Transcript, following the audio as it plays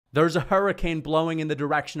There's a hurricane blowing in the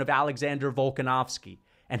direction of Alexander Volkanovski,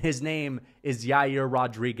 and his name is Yair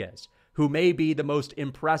Rodriguez, who may be the most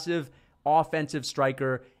impressive offensive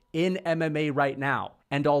striker in MMA right now.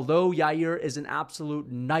 And although Yair is an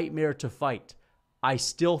absolute nightmare to fight, I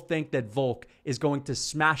still think that Volk is going to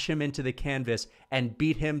smash him into the canvas and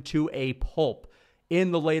beat him to a pulp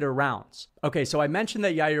in the later rounds. Okay, so I mentioned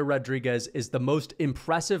that Yair Rodriguez is the most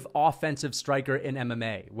impressive offensive striker in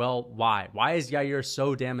MMA. Well, why? Why is Yair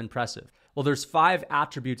so damn impressive? Well, there's 5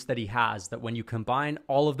 attributes that he has that when you combine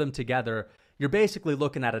all of them together, you're basically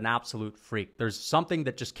looking at an absolute freak. There's something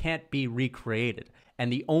that just can't be recreated.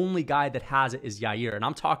 And the only guy that has it is Yair. And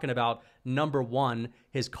I'm talking about number 1,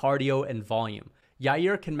 his cardio and volume.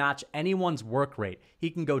 Yair can match anyone's work rate.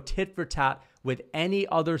 He can go tit for tat with any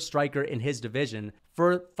other striker in his division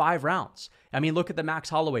for 5 rounds. I mean, look at the Max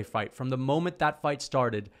Holloway fight. From the moment that fight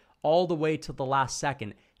started all the way to the last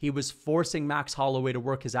second, he was forcing Max Holloway to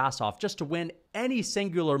work his ass off just to win any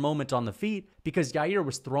singular moment on the feet because Yair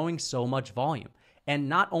was throwing so much volume. And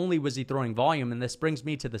not only was he throwing volume, and this brings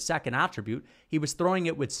me to the second attribute, he was throwing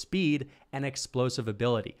it with speed and explosive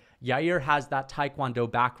ability. Yair has that Taekwondo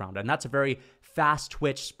background, and that's a very fast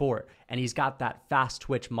twitch sport. And he's got that fast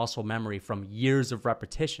twitch muscle memory from years of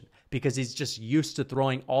repetition because he's just used to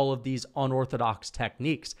throwing all of these unorthodox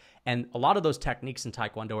techniques. And a lot of those techniques in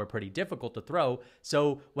Taekwondo are pretty difficult to throw.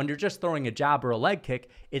 So when you're just throwing a jab or a leg kick,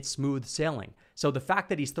 it's smooth sailing. So the fact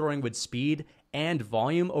that he's throwing with speed and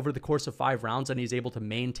volume over the course of 5 rounds and he's able to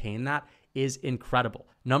maintain that is incredible.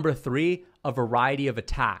 Number 3, a variety of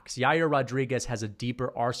attacks. Yair Rodriguez has a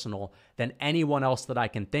deeper arsenal than anyone else that I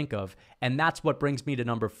can think of. And that's what brings me to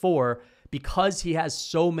number 4. Because he has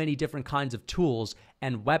so many different kinds of tools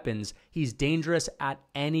and weapons, he's dangerous at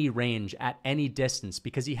any range, at any distance,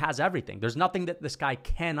 because he has everything. There's nothing that this guy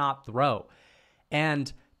cannot throw.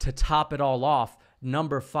 And to top it all off,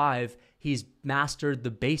 number 5, he's mastered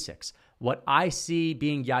the basics. What I see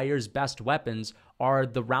being Yair's best weapons are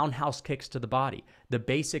the roundhouse kicks to the body, the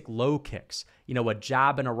basic low kicks, a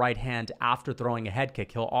jab and a right hand after throwing a head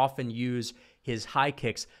kick. He'll often use his high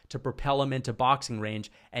kicks to propel him into boxing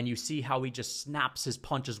range, and you see how he just snaps his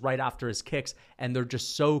punches right after his kicks, and they're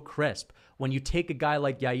just so crisp. When you take a guy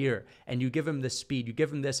like Yair and you give him this speed, you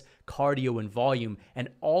give him this cardio and volume and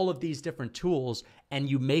all of these different tools, and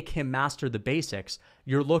you make him master the basics,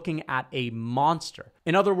 you're looking at a monster.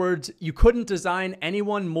 In other words, you couldn't design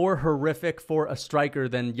anyone more horrific for a striker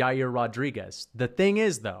than Yair Rodriguez. The thing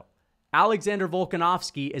is, though, Alexander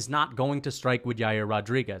Volkanovski is not going to strike with Yair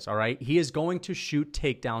Rodriguez, all right? He is going to shoot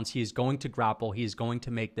takedowns. He is going to grapple. He is going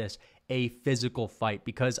to make this a physical fight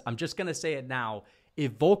because I'm just going to say it now.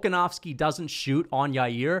 If Volkanovski doesn't shoot on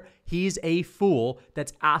Yair, he's a fool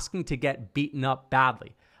that's asking to get beaten up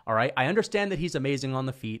badly, all right? I understand that he's amazing on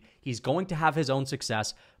the feet. He's going to have his own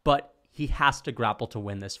success, but he has to grapple to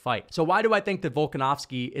win this fight. So why do I think that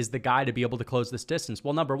Volkanovski is the guy to be able to close this distance?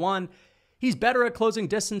 Well, number 1, he's better at closing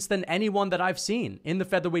distance than anyone that I've seen in the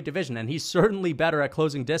featherweight division, and he's certainly better at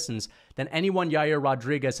closing distance than anyone Yair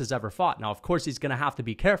Rodriguez has ever fought. Now, of course, he's going to have to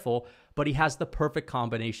be careful, but he has the perfect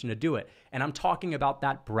combination to do it. And I'm talking about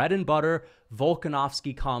that bread and butter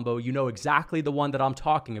Volkanovski combo. You know exactly the one that I'm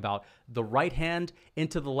talking about. The right hand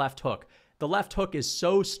into the left hook. The left hook is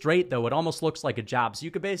so straight, though, it almost looks like a jab. So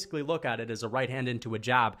you could basically look at it as a right hand into a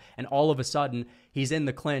jab, and all of a sudden, he's in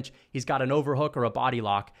the clinch. He's got an overhook or a body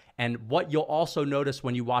lock. And what you'll also notice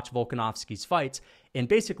when you watch Volkanovski's fights, in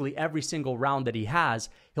basically every single round that he has,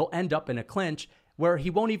 he'll end up in a clinch where he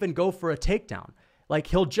won't even go for a takedown. Like,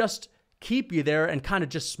 he'll just keep you there and kind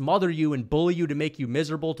of just smother you and bully you to make you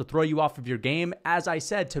miserable, to throw you off of your game. As I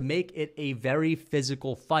said, to make it a very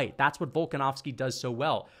physical fight. That's what Volkanovski does so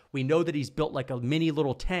well. We know that he's built like a mini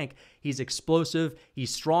little tank. He's explosive.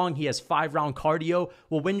 He's strong. He has 5-round cardio.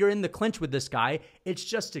 Well, when you're in the clinch with this guy, it's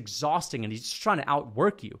just exhausting and he's just trying to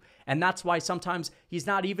outwork you. And that's why sometimes he's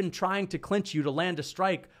not even trying to clinch you to land a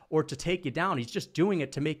strike or to take you down. He's just doing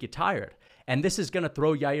it to make you tired. And this is going to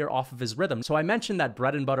throw Yair off of his rhythm. So I mentioned that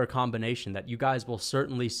bread and butter combination that you guys will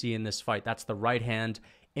certainly see in this fight. That's the right hand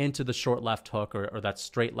into the short left hook or that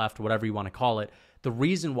straight left, whatever you want to call it. The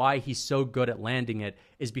reason why he's so good at landing it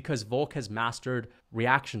is because Volk has mastered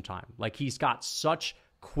reaction time. Like, he's got such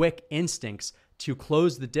quick instincts to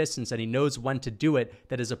close the distance, and he knows when to do it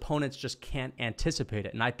that his opponents just can't anticipate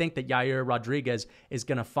it. And I think that Yair Rodriguez is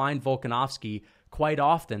going to find Volkanovski quite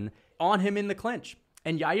often on him in the clinch.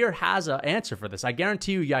 And Yair has an answer for this. I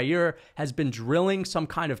guarantee you Yair has been drilling some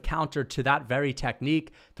kind of counter to that very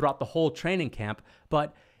technique throughout the whole training camp.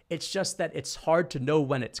 But It's just that it's hard to know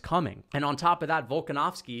when it's coming. And on top of that,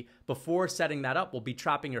 Volkanovski, before setting that up, will be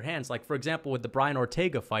trapping your hands. Like, for example, with the Brian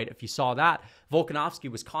Ortega fight, if you saw that,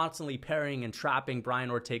 Volkanovski was constantly parrying and trapping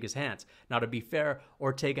Brian Ortega's hands. Now, to be fair,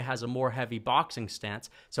 Ortega has a more heavy boxing stance,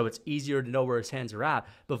 so it's easier to know where his hands are at.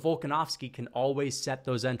 But Volkanovski can always set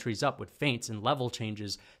those entries up with feints and level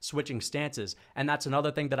changes, switching stances. And that's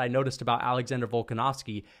another thing that I noticed about Alexander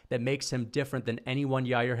Volkanovski that makes him different than anyone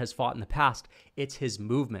Yair has fought in the past. It's his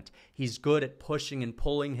movement. He's good at pushing and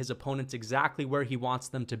pulling his opponents exactly where he wants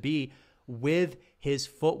them to be with his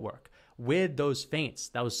footwork, with those feints,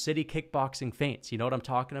 those city kickboxing feints. You know what I'm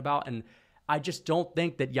talking about? And I just don't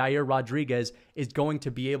think that Yair Rodriguez is going to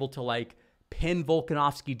be able to like pin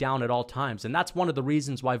Volkanovski down at all times. And that's one of the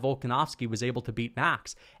reasons why Volkanovski was able to beat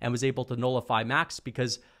Max and was able to nullify Max,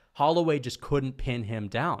 because Holloway just couldn't pin him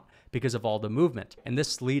down because of all the movement. And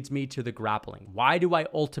this leads me to the grappling. Why do I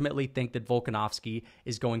ultimately think that Volkanovski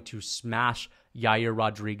is going to smash Yair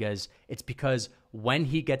Rodriguez? It's because when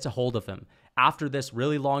he gets a hold of him, after this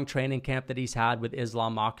really long training camp that he's had with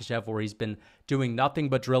Islam Makhachev, where he's been doing nothing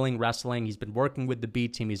but drilling wrestling, he's been working with the B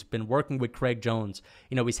team, he's been working with Craig Jones.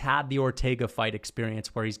 You know, he's had the Ortega fight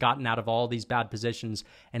experience where he's gotten out of all these bad positions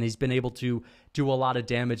and he's been able to do a lot of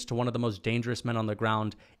damage to one of the most dangerous men on the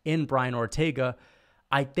ground in Brian Ortega.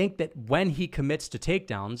 I think that when he commits to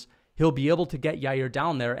takedowns, he'll be able to get Yair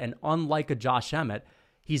down there, and unlike a Josh Emmett,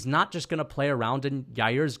 he's not just going to play around in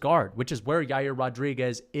Yair's guard, which is where Yair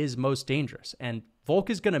Rodriguez is most dangerous. And Volk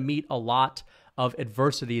is going to meet a lot of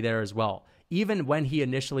adversity there as well. Even when he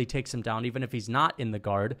initially takes him down, even if he's not in the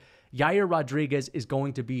guard, Yair Rodriguez is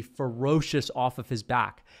going to be ferocious off of his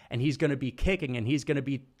back. And he's going to be kicking, and he's going to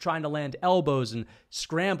be trying to land elbows and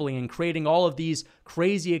scrambling and creating all of these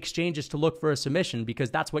crazy exchanges to look for a submission,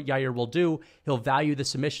 because that's what Yair will do. He'll value the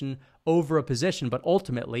submission over a position, but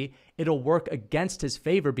ultimately it'll work against his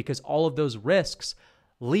favor because all of those risks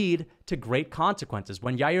lead to great consequences.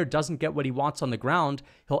 When Yair doesn't get what he wants on the ground,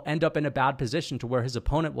 he'll end up in a bad position to where his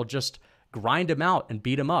opponent will just grind him out and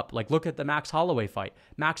beat him up. Like, look at the Max Holloway fight.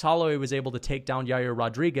 Max Holloway was able to take down Yair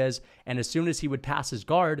Rodriguez, and as soon as he would pass his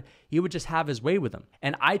guard, he would just have his way with him.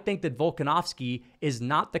 And I think that Volkanovski is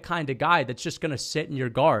not the kind of guy that's just going to sit in your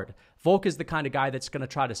guard. Volk is the kind of guy that's going to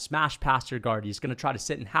try to smash past your guard. He's going to try to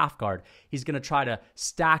sit in half guard. He's going to try to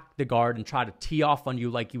stack the guard and try to tee off on you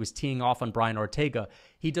like he was teeing off on Brian Ortega.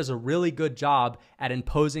 He does a really good job at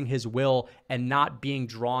imposing his will and not being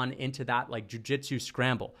drawn into that like jiu-jitsu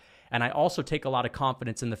scramble. And I also take a lot of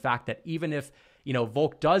confidence in the fact that even if, you know,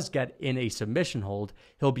 Volk does get in a submission hold,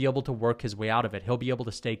 he'll be able to work his way out of it. He'll be able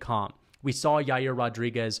to stay calm. We saw Yair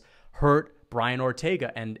Rodriguez hurt Brian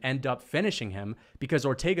Ortega and end up finishing him because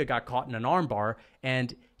Ortega got caught in an armbar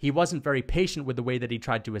and he wasn't very patient with the way that he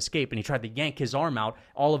tried to escape, and he tried to yank his arm out.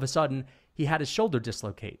 All of a sudden, he had his shoulder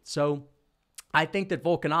dislocate. So I think that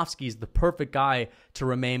Volkanovski is the perfect guy to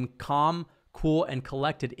remain calm, cool, and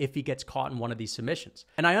collected if he gets caught in one of these submissions.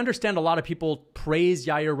 And I understand a lot of people praise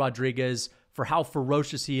Yair Rodriguez for how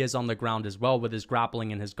ferocious he is on the ground as well with his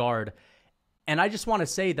grappling and his guard. And I just want to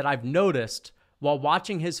say that I've noticed while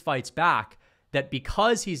watching his fights back that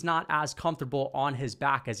because he's not as comfortable on his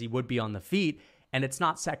back as he would be on the feet, and it's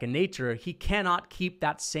not second nature, he cannot keep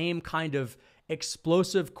that same kind of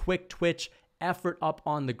explosive, quick twitch effort up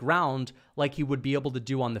on the ground like he would be able to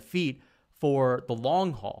do on the feet for the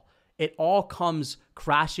long haul. It all comes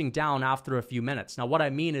crashing down after a few minutes. Now, what I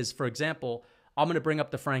mean is, for example, I'm going to bring up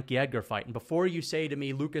the Frankie Edgar fight. And before you say to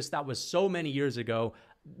me, Lucas, that was so many years ago,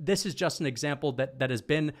 this is just an example that has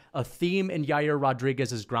been a theme in Yair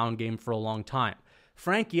Rodriguez's ground game for a long time.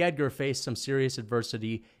 Frankie Edgar faced some serious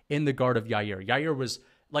adversity in the guard of Yair. Yair was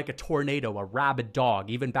like a tornado, a rabid dog,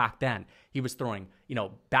 even back then. He was throwing,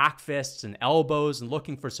 back fists and elbows and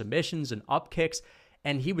looking for submissions and up kicks.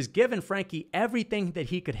 And he was giving Frankie everything that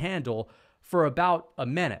he could handle for about a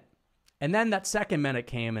minute. And then that second minute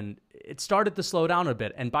came and it started to slow down a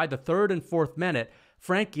bit. And by the third and fourth minute,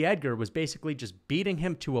 Frankie Edgar was basically just beating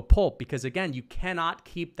him to a pulp because, again, you cannot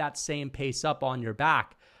keep that same pace up on your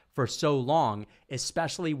back for so long,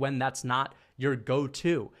 especially when that's not your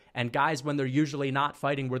go-to. And guys, when they're usually not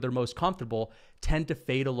fighting where they're most comfortable, tend to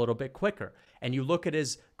fade a little bit quicker. And you look at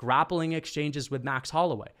his grappling exchanges with Max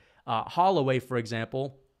Holloway. Holloway, for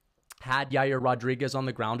example, had Yair Rodriguez on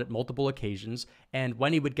the ground at multiple occasions, and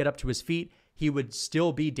when he would get up to his feet, he would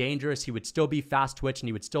still be dangerous, he would still be fast twitch, and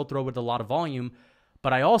he would still throw with a lot of volume.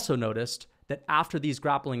 But I also noticed that after these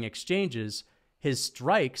grappling exchanges, his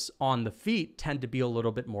strikes on the feet tend to be a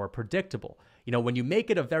little bit more predictable. When you make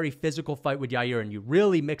it a very physical fight with Yair and you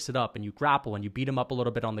really mix it up and you grapple and you beat him up a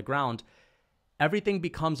little bit on the ground, everything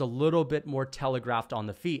becomes a little bit more telegraphed on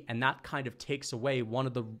the feet. And that kind of takes away one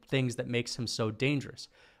of the things that makes him so dangerous,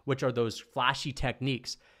 which are those flashy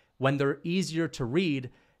techniques. When they're easier to read,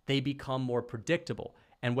 they become more predictable.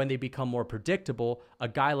 And when they become more predictable, a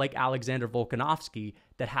guy like Alexander Volkanovski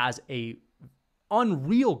that has a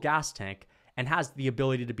unreal gas tank and has the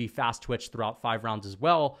ability to be fast twitch throughout 5 rounds as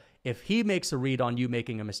well, if he makes a read on you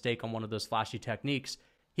making a mistake on one of those flashy techniques,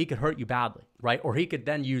 he could hurt you badly, right? Or he could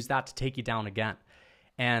then use that to take you down again.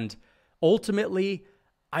 And ultimately,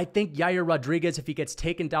 I think Yair Rodriguez, if he gets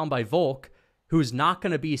taken down by Volk, who's not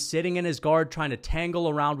going to be sitting in his guard trying to tangle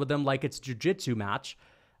around with him like it's a jiu-jitsu match,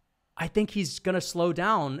 I think he's going to slow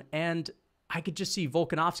down, and I could just see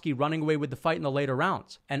Volkanovski running away with the fight in the later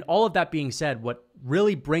rounds. And all of that being said, what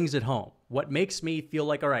really brings it home, what makes me feel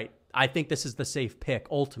like, all right, I think this is the safe pick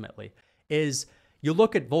ultimately, is you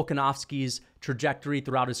look at Volkanovski's trajectory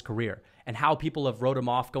throughout his career and how people have wrote him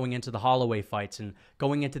off going into the Holloway fights and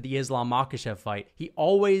going into the Islam Makhachev fight. He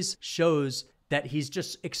always shows that he's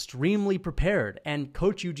just extremely prepared. And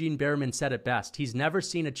Coach Eugene Behrman said it best. He's never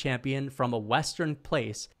seen a champion from a Western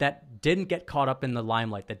place that didn't get caught up in the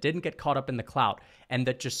limelight, that didn't get caught up in the clout, and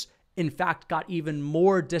that just, in fact, got even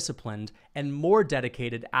more disciplined and more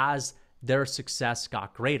dedicated as their success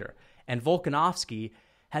got greater. And Volkanovski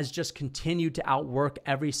has just continued to outwork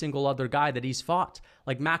every single other guy that he's fought.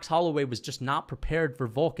 Like Max Holloway was just not prepared for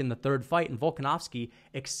Volk in the third fight, and Volkanovski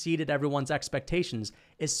exceeded everyone's expectations,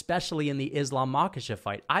 especially in the Islam Makhachev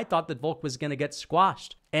fight. I thought that Volk was going to get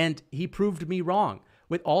squashed, and he proved me wrong.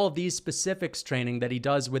 With all of these specifics training that he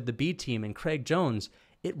does with the B team and Craig Jones,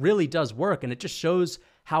 it really does work, and it just shows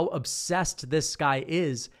how obsessed this guy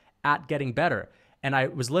is at getting better. And I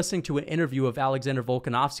was listening to an interview of Alexander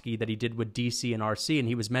Volkanovski that he did with DC and RC, and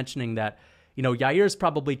he was mentioning that, you know, Yair's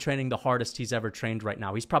probably training the hardest he's ever trained right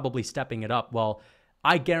now. He's probably stepping it up. Well,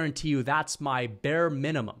 I guarantee you that's my bare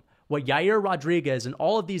minimum. What Yair Rodriguez and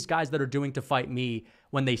all of these guys that are doing to fight me,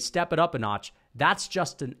 when they step it up a notch, that's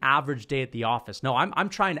just an average day at the office. No, I'm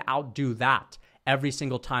trying to outdo that every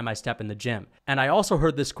single time I step in the gym. And I also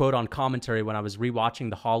heard this quote on commentary when I was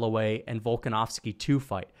rewatching the Holloway and Volkanovski 2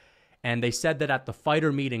 fight. And they said that at the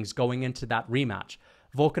fighter meetings going into that rematch,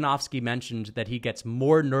 Volkanovski mentioned that he gets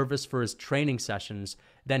more nervous for his training sessions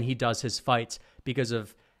than he does his fights because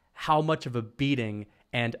of how much of a beating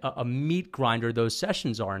and a meat grinder those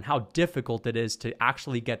sessions are and how difficult it is to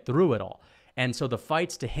actually get through it all. And so the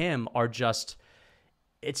fights to him are just,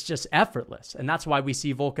 it's just effortless. And that's why we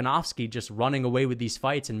see Volkanovski just running away with these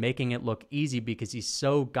fights and making it look easy because he's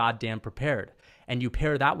so goddamn prepared. And you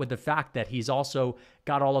pair that with the fact that he's also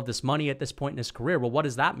got all of this money at this point in his career. Well, what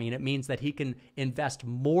does that mean? It means that he can invest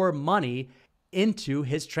more money into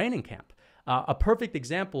his training camp. A perfect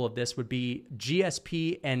example of this would be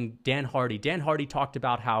GSP and Dan Hardy. Dan Hardy talked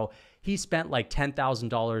about how he spent like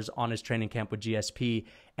 $10,000 on his training camp with GSP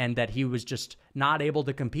and that he was just not able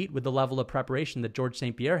to compete with the level of preparation that George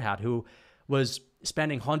St. Pierre had, who was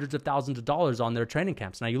spending hundreds of thousands of dollars on their training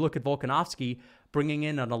camps. Now you look at Volkanovski bringing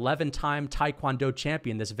in an 11-time Taekwondo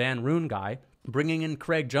champion, this Van Roon guy, bringing in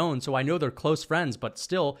Craig Jones. So I know they're close friends, but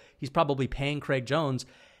still he's probably paying Craig Jones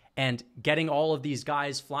and getting all of these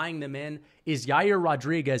guys, flying them in. Is Yair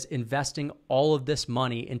Rodriguez investing all of this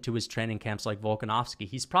money into his training camps like Volkanovski?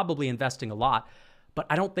 He's probably investing a lot, but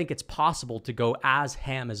I don't think it's possible to go as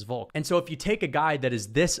ham as Volk. And so if you take a guy that is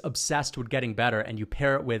this obsessed with getting better and you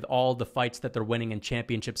pair it with all the fights that they're winning in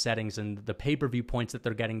championship settings and the pay-per-view points that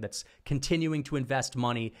they're getting, that's continuing to invest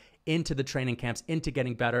money into the training camps, into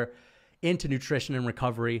getting better, into nutrition and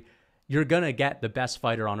recovery, you're going to get the best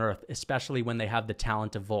fighter on earth, especially when they have the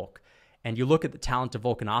talent of Volk. And you look at the talent of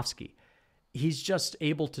Volkanovski, he's just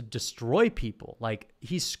able to destroy people. Like,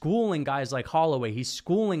 he's schooling guys like Holloway, he's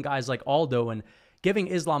schooling guys like Aldo, and giving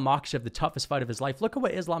Islam Makhachev the toughest fight of his life. Look at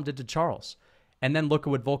what Islam did to Charles. And then look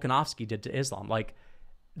at what Volkanovski did to Islam. Like,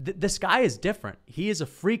 this guy is different. He is a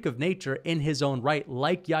freak of nature in his own right,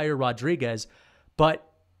 like Yair Rodriguez, but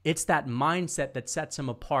it's that mindset that sets him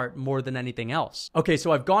apart more than anything else. Okay,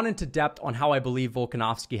 so I've gone into depth on how I believe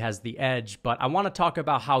Volkanovski has the edge, but I want to talk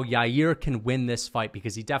about how Yair can win this fight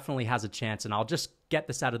because he definitely has a chance, and I'll just get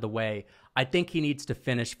this out of the way. I think he needs to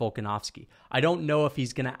finish Volkanovski. I don't know if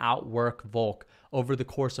he's going to outwork Volk over the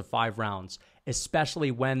course of 5 rounds, especially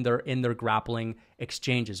when they're in their grappling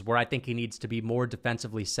exchanges, where I think he needs to be more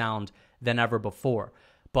defensively sound than ever before.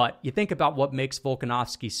 But you think about what makes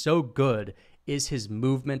Volkanovski so good is his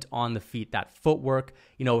movement on the feet, that footwork,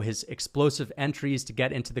 you know, his explosive entries to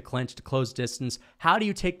get into the clinch, to close distance. How do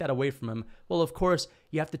you take that away from him? Well, of course,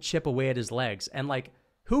 you have to chip away at his legs. And like,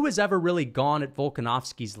 who has ever really gone at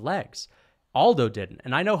Volkanovski's legs? Aldo didn't.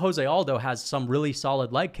 And I know Jose Aldo has some really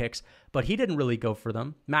solid leg kicks, but he didn't really go for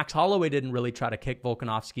them. Max Holloway didn't really try to kick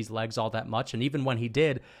Volkanovski's legs all that much. And even when he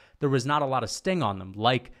did, there was not a lot of sting on them,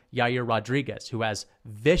 like Yair Rodriguez, who has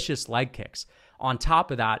vicious leg kicks. On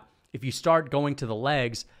top of that, if you start going to the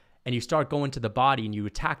legs and you start going to the body and you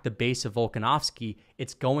attack the base of Volkanovski,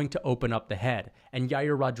 it's going to open up the head. And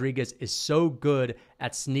Yair Rodriguez is so good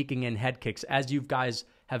at sneaking in head kicks. As you guys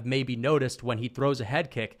have maybe noticed, when he throws a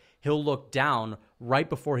head kick, he'll look down right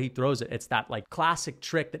before he throws it. It's that like classic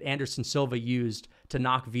trick that Anderson Silva used to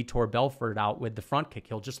knock Vitor Belfort out with the front kick.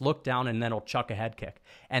 He'll just look down and then he'll chuck a head kick.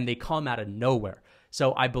 And they come out of nowhere.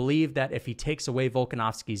 So I believe that if he takes away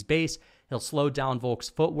Volkanovski's base, he'll slow down Volk's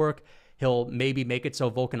footwork. He'll maybe make it so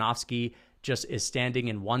Volkanovski just is standing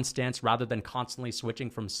in one stance rather than constantly switching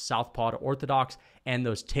from southpaw to orthodox, and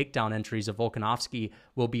those takedown entries of Volkanovski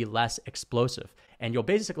will be less explosive. And you'll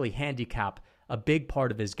basically handicap a big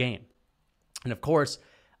part of his game. And of course,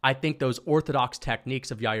 I think those orthodox techniques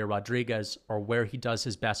of Yair Rodriguez are where he does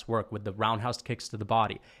his best work, with the roundhouse kicks to the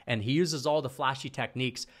body. And he uses all the flashy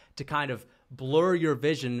techniques to kind of blur your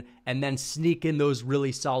vision and then sneak in those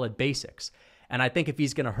really solid basics. And I think if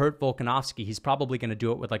he's going to hurt Volkanovski, he's probably going to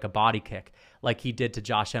do it with like a body kick, like he did to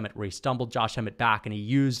Josh Emmett, where he stumbled Josh Emmett back and he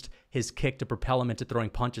used his kick to propel him into throwing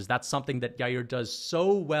punches. That's something that Yair does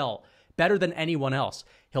so well, better than anyone else.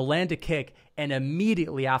 He'll land a kick and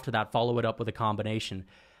immediately after that follow it up with a combination.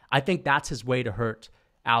 I think that's his way to hurt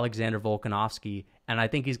Alexander Volkanovski, and I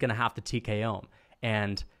think he's going to have to TKO him.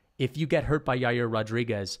 And if you get hurt by Yair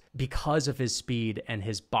Rodriguez because of his speed and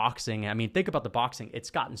his boxing, I mean, think about the boxing.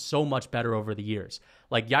 It's gotten so much better over the years.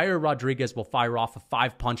 Like Yair Rodriguez will fire off a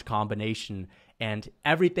 5-punch combination and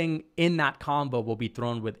everything in that combo will be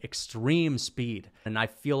thrown with extreme speed. And I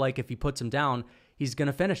feel like if he puts him down, he's going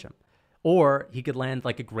to finish him. Or he could land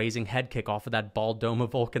like a grazing head kick off of that bald dome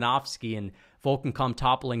of Volkanovski and Volk can come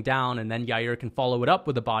toppling down, and then Yair can follow it up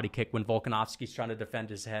with a body kick when Volkanovski's trying to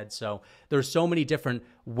defend his head. So there's so many different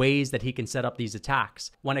ways that he can set up these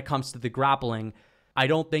attacks. When it comes to the grappling, I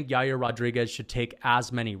don't think Yair Rodriguez should take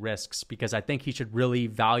as many risks because I think he should really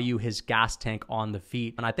value his gas tank on the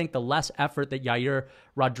feet. And I think the less effort that Yair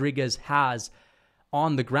Rodriguez has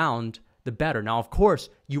on the ground, the better. Now, of course,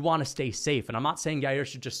 you want to stay safe. And I'm not saying Yair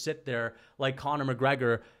should just sit there like Conor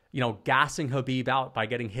McGregor, gassing Khabib out by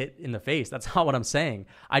getting hit in the face. That's not what I'm saying.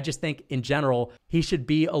 I just think in general, he should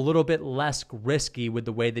be a little bit less risky with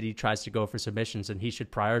the way that he tries to go for submissions, and he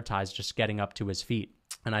should prioritize just getting up to his feet.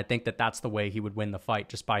 And I think that that's the way he would win the fight,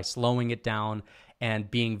 just by slowing it down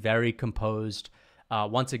and being very composed.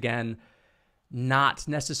 Once again, not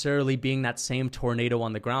necessarily being that same tornado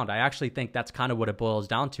on the ground. I actually think that's kind of what it boils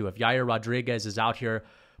down to. If Yair Rodriguez is out here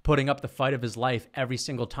putting up the fight of his life every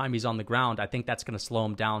single time he's on the ground, I think that's going to slow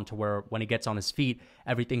him down to where when he gets on his feet,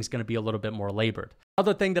 everything's going to be a little bit more labored.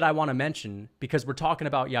 Other thing that I want to mention, because we're talking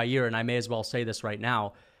about Yair, and I may as well say this right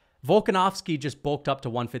now, Volkanovski just bulked up to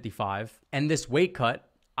 155, and this weight cut,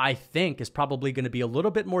 I think, is probably going to be a little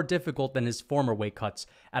bit more difficult than his former weight cuts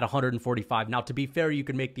at 145. Now, to be fair, you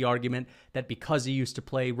can make the argument that because he used to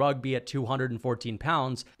play rugby at 214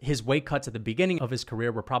 pounds, his weight cuts at the beginning of his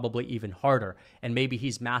career were probably even harder, and maybe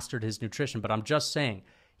he's mastered his nutrition. But I'm just saying,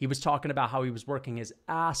 he was talking about how he was working his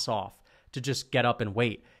ass off to just get up and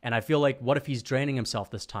weight. And I feel like, what if he's draining himself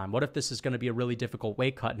this time? What if this is going to be a really difficult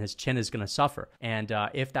weight cut and his chin is going to suffer? And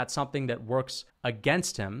if that's something that works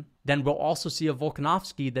against him, then we'll also see a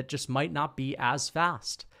Volkanovski that just might not be as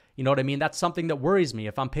fast. You know what I mean? That's something that worries me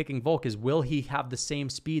if I'm picking Volk, is will he have the same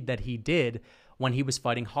speed that he did when he was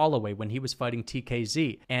fighting Holloway, when he was fighting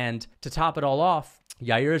TKZ? And to top it all off,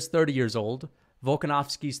 Yair is 30 years old,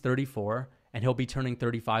 Volkanovski's 34, and he'll be turning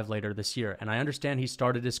 35 later this year. And I understand he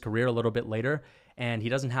started his career a little bit later, and he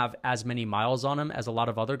doesn't have as many miles on him as a lot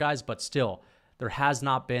of other guys, but still, there has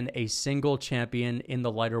not been a single champion in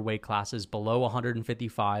the lighter weight classes below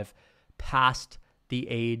 155 past the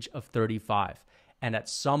age of 35. And at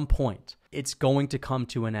some point, it's going to come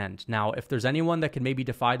to an end. Now, if there's anyone that can maybe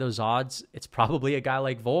defy those odds, it's probably a guy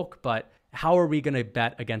like Volk, but how are we going to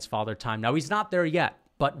bet against Father Time? Now, he's not there yet,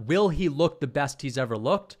 but will he look the best he's ever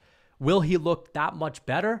looked? Will he look that much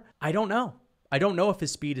better? I don't know. I don't know if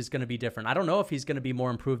his speed is going to be different. I don't know if he's going to be more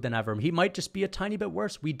improved than ever. He might just be a tiny bit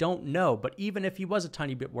worse. We don't know. But even if he was a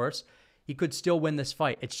tiny bit worse, he could still win this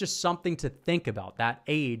fight. It's just something to think about, that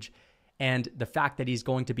age and the fact that he's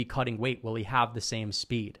going to be cutting weight. Will he have the same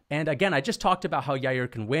speed? And again, I just talked about how Yair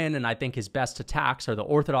can win, and I think his best attacks are the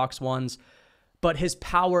orthodox ones. But his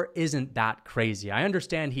power isn't that crazy. I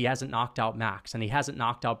understand he hasn't knocked out Max and he hasn't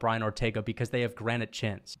knocked out Brian Ortega because they have granite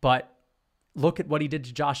chins. But look at what he did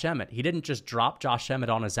to Josh Emmett. He didn't just drop Josh Emmett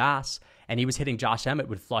on his ass and he was hitting Josh Emmett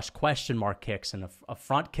with flush question mark kicks and a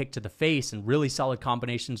front kick to the face and really solid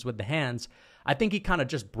combinations with the hands. I think he kind of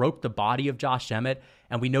just broke the body of Josh Emmett,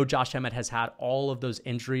 and we know Josh Emmett has had all of those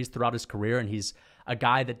injuries throughout his career, and he's a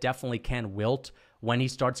guy that definitely can wilt when he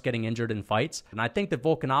starts getting injured in fights. And I think that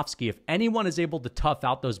Volkanovski, if anyone is able to tough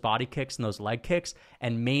out those body kicks and those leg kicks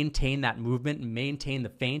and maintain that movement and maintain the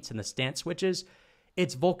feints and the stance switches,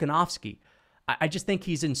 it's Volkanovski. I just think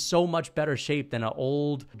he's in so much better shape than an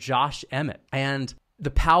old Josh Emmett. And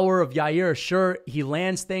the power of Yair, sure, he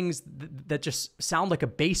lands things that just sound like a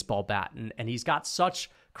baseball bat, and he's got such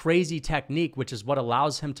crazy technique, which is what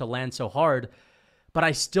allows him to land so hard. But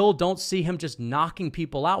I still don't see him just knocking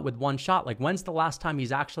people out with one shot. Like, when's the last time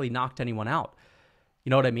he's actually knocked anyone out?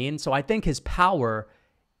 You know what I mean? So I think his power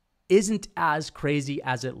isn't as crazy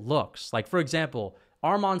as it looks. Like, for example,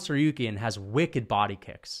 Arman Tsarukyan has wicked body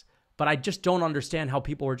kicks, but I just don't understand how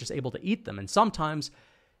people are just able to eat them. And sometimes,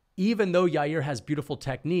 even though Yair has beautiful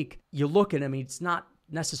technique, you look at him, he's not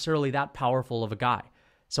necessarily that powerful of a guy.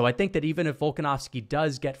 So I think that even if Volkanovski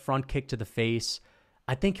does get front kick to the face,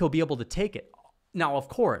 I think he'll be able to take it. Now, of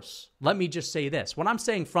course, let me just say this. When I'm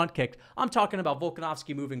saying front kick, I'm talking about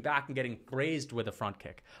Volkanovski moving back and getting grazed with a front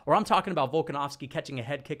kick. Or I'm talking about Volkanovski catching a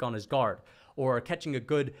head kick on his guard, or catching a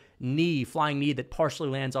good knee, flying knee that partially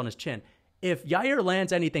lands on his chin. If Yair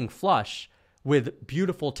lands anything flush with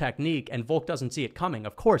beautiful technique and Volk doesn't see it coming,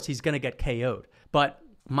 of course he's going to get KO'd. But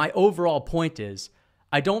my overall point is,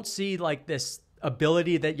 I don't see like this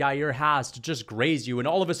ability that Yair has to just graze you and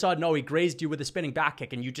all of a sudden, oh, he grazed you with a spinning back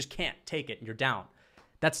kick and you just can't take it and you're down.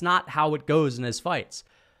 That's not how it goes in his fights.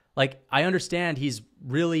 Like, I understand he's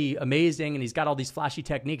really amazing and he's got all these flashy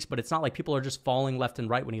techniques, but it's not like people are just falling left and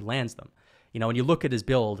right when he lands them. You know, when you look at his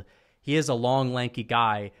build, he is a long, lanky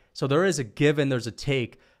guy. So there is a give and there's a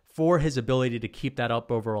take for his ability to keep that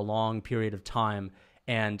up over a long period of time.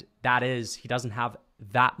 And that is, he doesn't have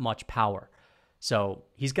that much power. So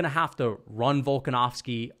he's going to have to run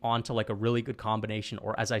Volkanovski onto like a really good combination,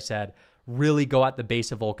 or as I said, really go at the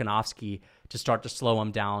base of Volkanovski to start to slow him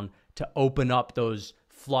down, to open up those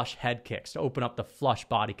flush head kicks, to open up the flush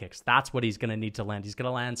body kicks. That's what he's going to need to land. He's going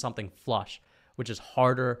to land something flush, which is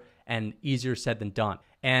harder and easier said than done.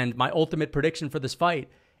 And my ultimate prediction for this fight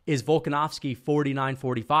is Volkanovski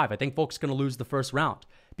 49-45. I think Volk's going to lose the first round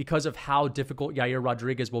because of how difficult Yair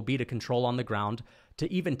Rodriguez will be to control on the ground,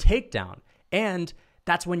 to even take down. And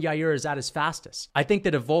that's when Yair is at his fastest. I think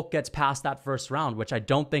that if Volk gets past that first round, which I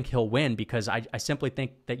don't think he'll win because I simply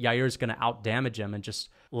think that Yair is going to out-damage him and just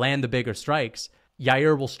land the bigger strikes,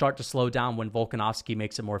 Yair will start to slow down when Volkanovski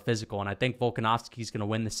makes it more physical. And I think Volkanovski is going to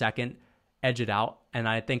win the second, edge it out. And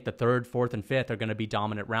I think the third, fourth, and fifth are going to be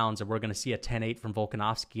dominant rounds. And we're going to see a 10-8 from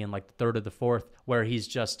Volkanovski in like the third or the fourth, where he's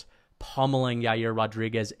just pummeling Yair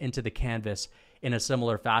Rodriguez into the canvas in a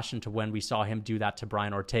similar fashion to when we saw him do that to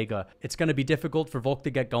Brian Ortega. It's going to be difficult for Volk to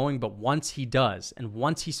get going, but once he does, and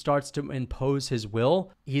once he starts to impose his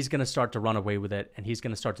will, he's going to start to run away with it, and he's going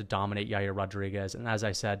to start to dominate Yair Rodriguez. And as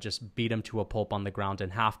I said, just beat him to a pulp on the ground in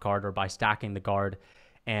half guard or by stacking the guard.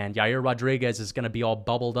 And Yair Rodriguez is going to be all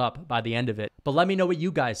bubbled up by the end of it. But let me know what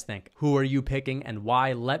you guys think. Who are you picking and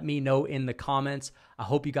why? Let me know in the comments. I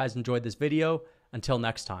hope you guys enjoyed this video. Until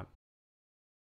next time.